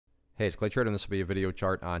Hey, it's Clay Trader, and this will be a video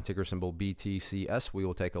chart on ticker symbol BTCS. We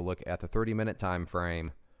will take a look at the 30-minute time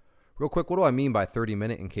frame. Real quick, what do I mean by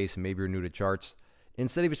 30-minute in case maybe you're new to charts?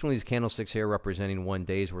 Instead of each one of these candlesticks here representing 1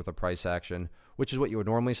 day's worth of price action, which is what you would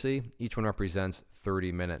normally see, each one represents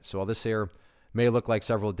 30 minutes. So while this here may look like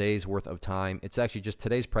several days worth of time, it's actually just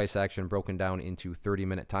today's price action broken down into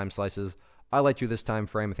 30-minute time slices. I like you this time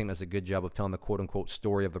frame. I think that's a good job of telling the quote-unquote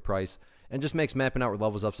story of the price and just makes mapping out where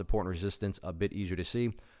levels of support and resistance a bit easier to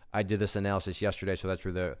see. I did this analysis yesterday, so that's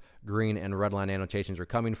where the green and red line annotations are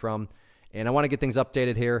coming from. And I want to get things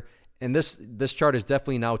updated here. And this chart is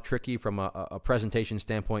definitely now tricky from a presentation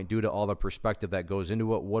standpoint due to all the perspective that goes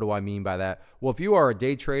into it. What do I mean by that? Well, if you are a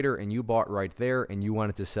day trader and you bought right there and you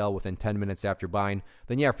wanted to sell within 10 minutes after buying,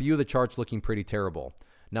 then yeah, for you, the chart's looking pretty terrible.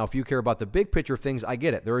 Now, if you care about the big picture of things, I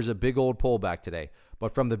get it. There is a big old pullback today.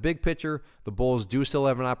 But from the big picture, the bulls do still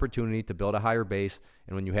have an opportunity to build a higher base.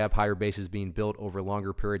 And when you have higher bases being built over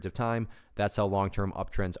longer periods of time, that's how long-term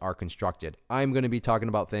uptrends are constructed. I'm going to be talking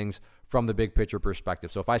about things from the big picture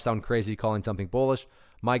perspective. So if I sound crazy calling something bullish,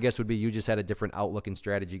 my guess would be you just had a different outlook and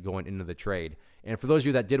strategy going into the trade. And for those of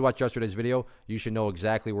you that did watch yesterday's video, you should know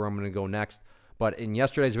exactly where I'm going to go next. But in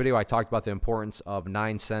yesterday's video, I talked about the importance of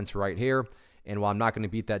 9 cents right here. And while I'm not going to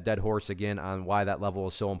beat that dead horse again on why that level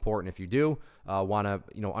is so important, if you do want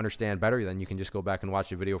to understand better, then you can just go back and watch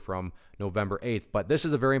the video from November 8th. But this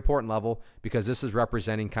is a very important level because this is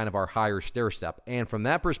representing kind of our higher stair step. And from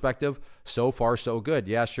that perspective, so far so good.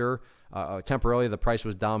 Yeah, sure. Temporarily, the price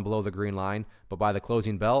was down below the green line, but by the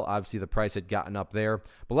closing bell, obviously the price had gotten up there.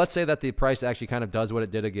 But let's say that the price actually kind of does what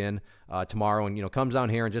it did again tomorrow and comes down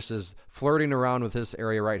here and just is flirting around with this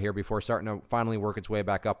area right here before starting to finally work its way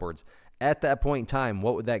back upwards. At that point in time,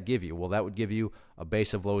 what would that give you? Well, that would give you a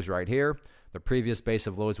base of lows right here. The previous base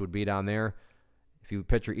of lows would be down there. If you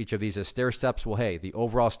picture each of these as stair steps, well, hey, the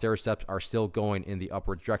overall stair steps are still going in the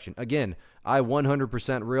upward direction. Again, I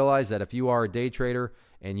 100% realize that if you are a day trader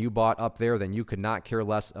and you bought up there, then you could not care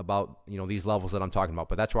less about these levels that I'm talking about.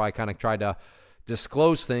 But that's why I kind of tried to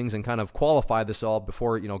disclose things and kind of qualify this all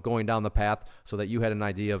before going down the path so that you had an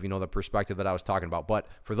idea of the perspective that I was talking about. But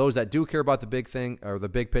for those that do care about the big thing or the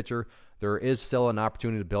big picture, there is still an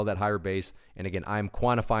opportunity to build that higher base. And again, I'm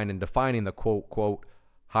quantifying and defining the quote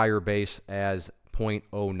higher base as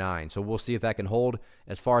 0.09. So we'll see if that can hold.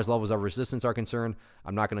 As far as levels of resistance are concerned,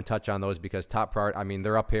 I'm not going to touch on those because top priority,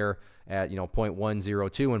 they're up here at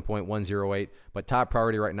 0.102 and 0.108, but top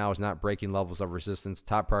priority right now is not breaking levels of resistance.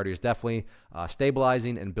 Top priority is definitely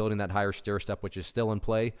stabilizing and building that higher stair step, which is still in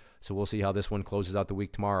play. So we'll see how this one closes out the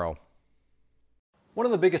week tomorrow. One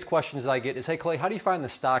of the biggest questions that I get is, hey Clay, how do you find the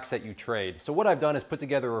stocks that you trade? So what I've done is put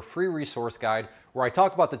together a free resource guide where I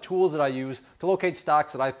talk about the tools that I use to locate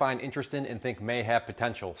stocks that I find interesting and think may have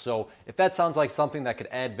potential. So if that sounds like something that could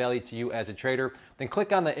add value to you as a trader, then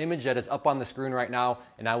click on the image that is up on the screen right now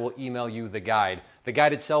and I will email you the guide. The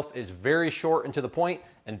guide itself is very short and to the point,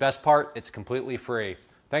 and best part, it's completely free.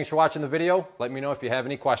 Thanks for watching the video. Let me know if you have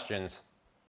any questions.